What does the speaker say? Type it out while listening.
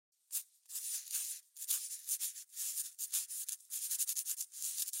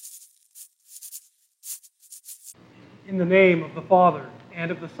In the name of the Father,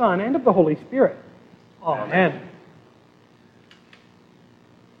 and of the Son, and of the Holy Spirit. Amen.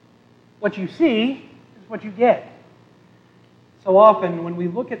 What you see is what you get. So often when we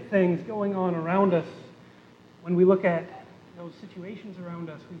look at things going on around us, when we look at those situations around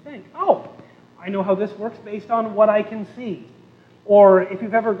us, we think, oh, I know how this works based on what I can see. Or if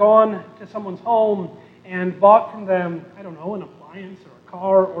you've ever gone to someone's home and bought from them, I don't know, an appliance or a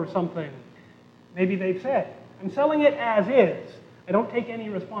car or something, maybe they've said, I'm selling it as is. I don't take any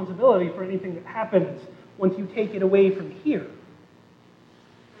responsibility for anything that happens once you take it away from here.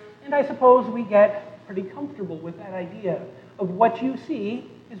 And I suppose we get pretty comfortable with that idea of what you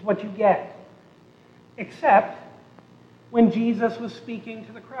see is what you get. Except when Jesus was speaking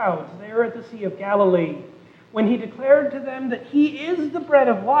to the crowds there at the Sea of Galilee, when he declared to them that he is the bread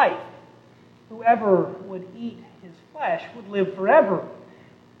of life. Whoever would eat his flesh would live forever.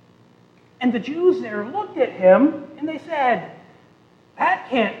 And the Jews there looked at him and they said, that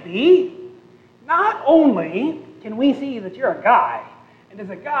can't be. Not only can we see that you're a guy, and as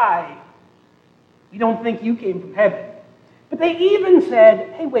a guy, we don't think you came from heaven, but they even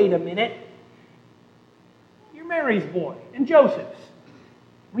said, hey, wait a minute. You're Mary's boy and Joseph's.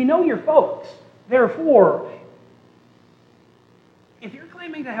 We know your folks. Therefore, if you're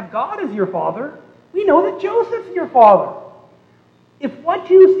claiming to have God as your father, we know that Joseph's your father. If what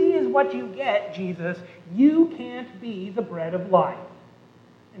you see is what you get, Jesus, you can't be the bread of life.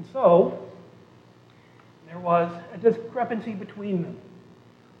 And so, there was a discrepancy between them.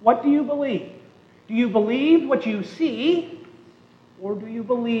 What do you believe? Do you believe what you see, or do you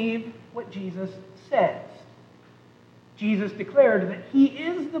believe what Jesus says? Jesus declared that he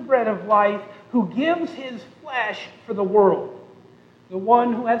is the bread of life who gives his flesh for the world, the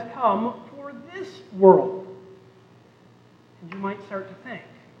one who has come for this world. And you might start to think,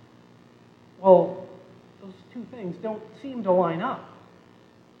 well, those two things don't seem to line up.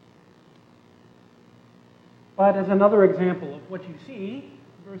 But as another example of what you see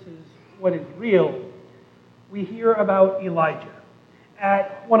versus what is real, we hear about Elijah.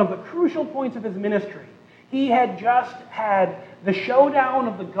 At one of the crucial points of his ministry, he had just had the showdown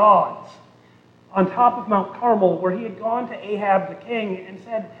of the gods on top of Mount Carmel, where he had gone to Ahab the king and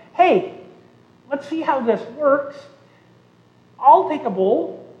said, hey, let's see how this works. I'll take a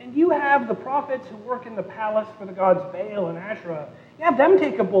bull, and you have the prophets who work in the palace for the gods Baal and Asherah. You have them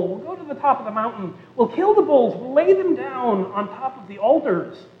take a bull. We'll go to the top of the mountain. We'll kill the bulls. We'll lay them down on top of the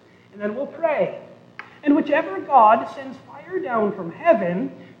altars, and then we'll pray. And whichever god sends fire down from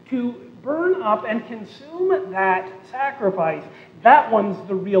heaven to burn up and consume that sacrifice, that one's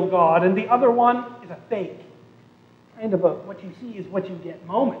the real God, and the other one is a fake. Kind of a what you see is what you get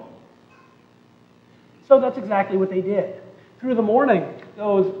moment. So that's exactly what they did. Through the morning,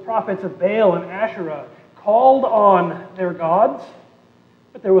 those prophets of Baal and Asherah called on their gods,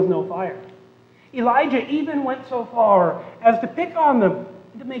 but there was no fire. Elijah even went so far as to pick on them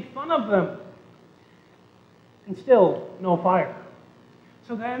and to make fun of them, and still no fire.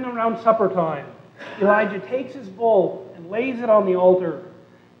 So then around supper time, Elijah takes his bull and lays it on the altar,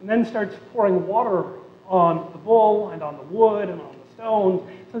 and then starts pouring water on the bull and on the wood and on the stones,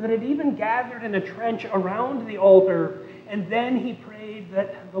 so that it even gathered in a trench around the altar. And then he prayed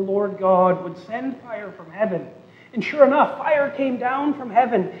that the Lord God would send fire from heaven. And sure enough, fire came down from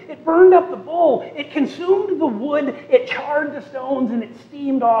heaven. It burned up the bull. It consumed the wood. It charred the stones, and it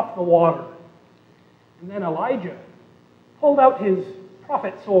steamed off the water. And then Elijah pulled out his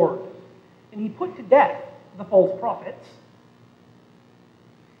prophet sword, and he put to death the false prophets,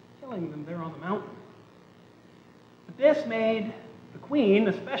 killing them there on the mountain. But this made the queen,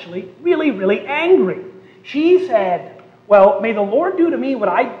 especially, really, really angry. She said, well, may the Lord do to me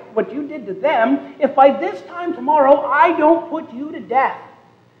what you did to them, if by this time tomorrow I don't put you to death.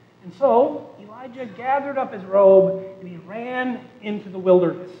 And so Elijah gathered up his robe and he ran into the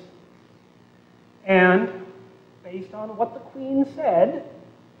wilderness. And based on what the queen said,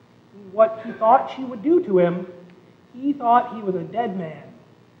 what he thought she would do to him, he thought he was a dead man.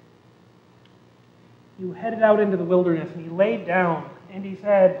 He headed out into the wilderness and he laid down and he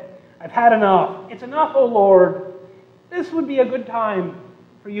said, I've had enough. It's enough, O Lord. This would be a good time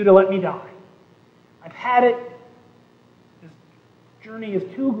for you to let me die. I've had it. This journey is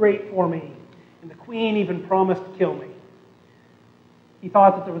too great for me. And the queen even promised to kill me. He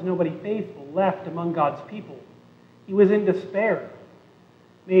thought that there was nobody faithful left among God's people. He was in despair.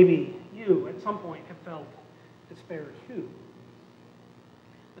 Maybe you, at some point, have felt despair too.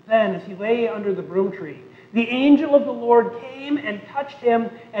 But then, as he lay under the broom tree, the angel of the Lord came and touched him,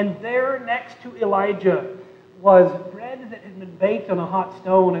 and there next to Elijah was bread that had been baked on a hot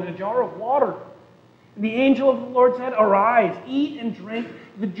stone and a jar of water. And the angel of the Lord said, "Arise, eat and drink.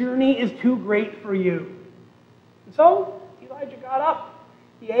 The journey is too great for you." And so Elijah got up.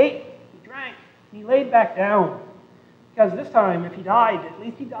 He ate, he drank, and he laid back down. Because this time, if he died, at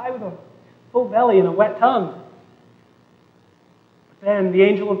least he died with a full belly and a wet tongue. But then the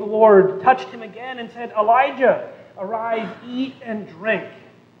angel of the Lord touched him again and said, "Elijah, arise, eat and drink,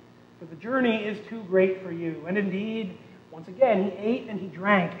 for the journey is too great for you." And indeed, once again, he ate and he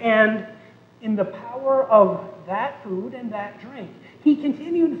drank. And in the power of that food and that drink, he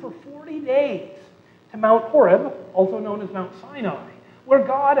continued for 40 days to Mount Horeb, also known as Mount Sinai, where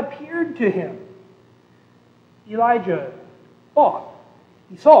God appeared to him. Elijah thought,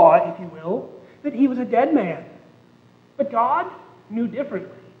 he saw, if you will, that he was a dead man. But God knew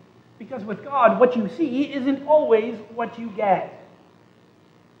differently. Because with God, what you see isn't always what you get.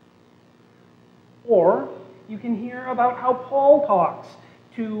 Or you can hear about how Paul talks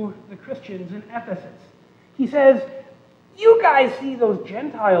to the Christians in Ephesus. He says, "You guys see those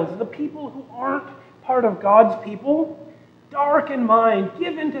Gentiles, the people who aren't part of God's people, dark in mind,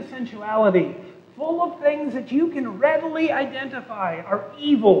 given to sensuality, full of things that you can readily identify are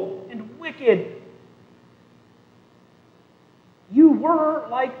evil and wicked. You were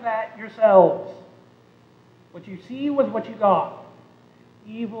like that yourselves. What you see was what you got.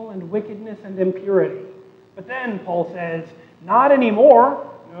 Evil and wickedness and impurity." But then Paul says, "Not anymore.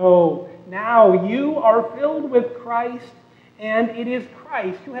 No. Now you are filled with Christ, and it is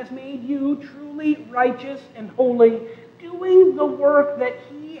Christ who has made you truly righteous and holy, doing the work that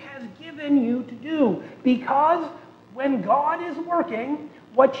he has given you to do." Because when God is working,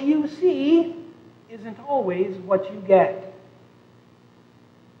 what you see isn't always what you get.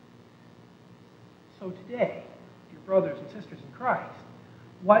 So today, dear brothers and sisters in Christ,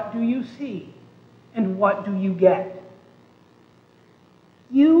 what do you see and what do you get?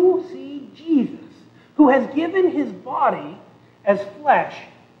 You see Jesus, who has given his body as flesh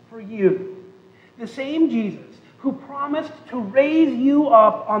for you. The same Jesus who promised to raise you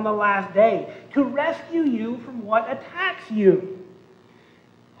up on the last day, to rescue you from what attacks you.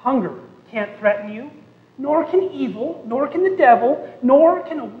 Hunger can't threaten you, nor can evil, nor can the devil, nor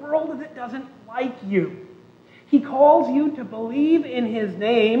can a world that doesn't like you. He calls you to believe in his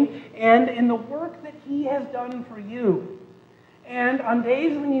name and in the work that he has done for you. And on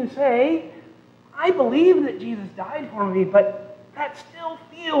days when you say, "I believe that Jesus died for me, but that still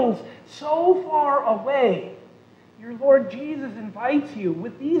feels so far away," your Lord Jesus invites you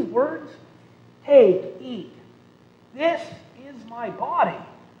with these words, "Take, eat. This is my body."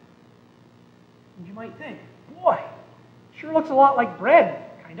 And you might think, "Boy, sure looks a lot like bread,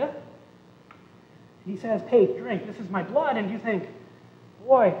 kind of." He says, "Take, drink. This is my blood." And you think,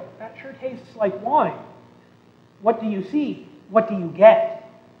 "Boy, that sure tastes like wine." What do you see? What do you get?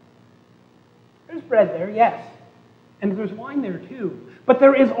 There's bread there, yes. And there's wine there too. But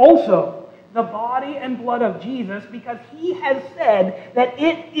there is also the body and blood of Jesus, because he has said that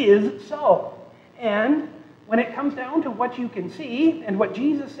it is so. And when it comes down to what you can see and what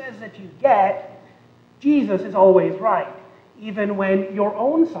Jesus says that you get, Jesus is always right, even when your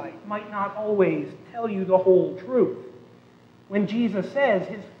own sight might not always tell you the whole truth. When Jesus says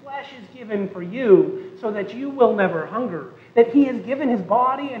his flesh is given for you so that you will never hunger, that he has given his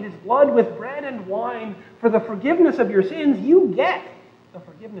body and his blood with bread and wine for the forgiveness of your sins, you get the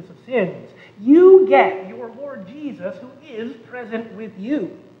forgiveness of sins. You get your Lord Jesus, who is present with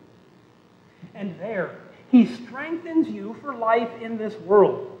you. And there, he strengthens you for life in this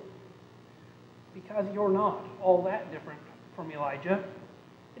world. Because you're not all that different from Elijah.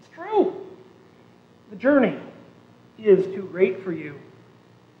 It's true. The journey is too great for you.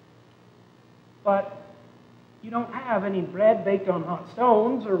 But you don't have any bread baked on hot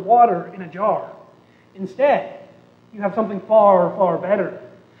stones or water in a jar. Instead, you have something far, far better.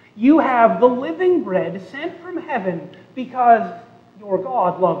 You have the living bread sent from heaven because your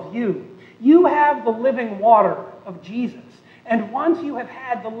God loves you. You have the living water of Jesus. And once you have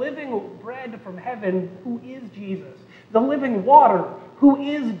had the living bread from heaven, who is Jesus, the living water, who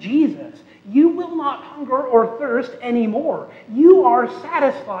is Jesus, you will not hunger or thirst anymore. You are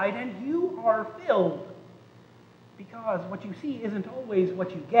satisfied and you are filled. Because what you see isn't always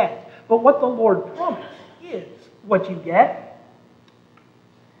what you get, but what the Lord promised is what you get.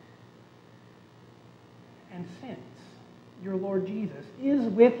 And since your Lord Jesus is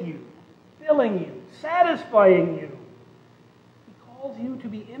with you, filling you, satisfying you, he calls you to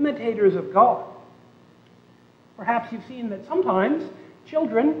be imitators of God. Perhaps you've seen that sometimes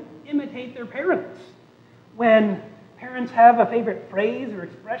children imitate their parents. When parents have a favorite phrase or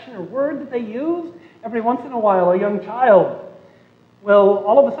expression or word that they use, every once in a while a young child will,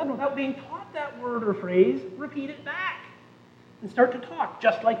 all of a sudden, without being taught accept that word or phrase, repeat it back, and start to talk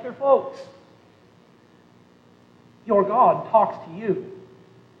just like their folks. Your God talks to you.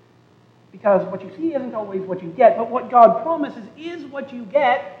 Because what you see isn't always what you get, but what God promises is what you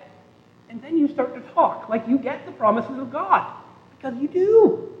get, and then you start to talk like you get the promises of God, because you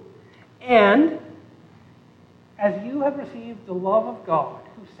do. And as you have received the love of God,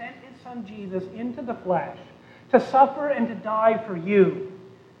 who sent his Son Jesus into the flesh to suffer and to die for you,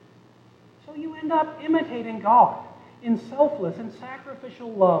 so you end up imitating God in selfless and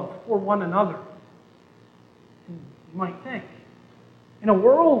sacrificial love for one another. And you might think, in a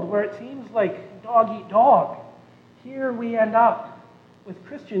world where it seems like dog eat dog, here we end up with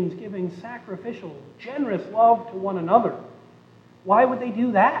Christians giving sacrificial, generous love to one another. Why would they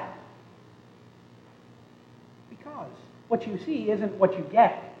do that? Because what you see isn't what you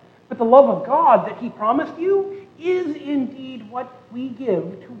get. But the love of God that he promised you is indeed what we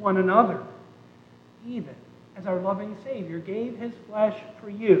give to one another, even as our loving Savior gave his flesh for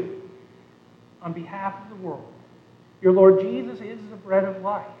you on behalf of the world. Your Lord Jesus is the bread of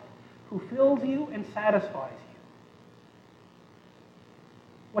life, who fills you and satisfies you.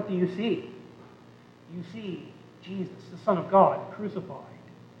 What do you see? You see Jesus, the Son of God, crucified.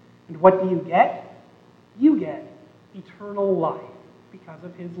 And what do you get? You get eternal life because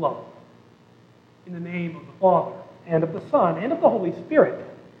of his love. In the name of the Father, and of the Son, and of the Holy Spirit.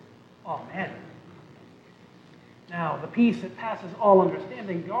 Amen. Now, the peace that passes all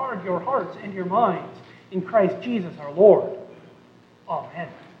understanding, guard your hearts and your minds in Christ Jesus our Lord. Amen.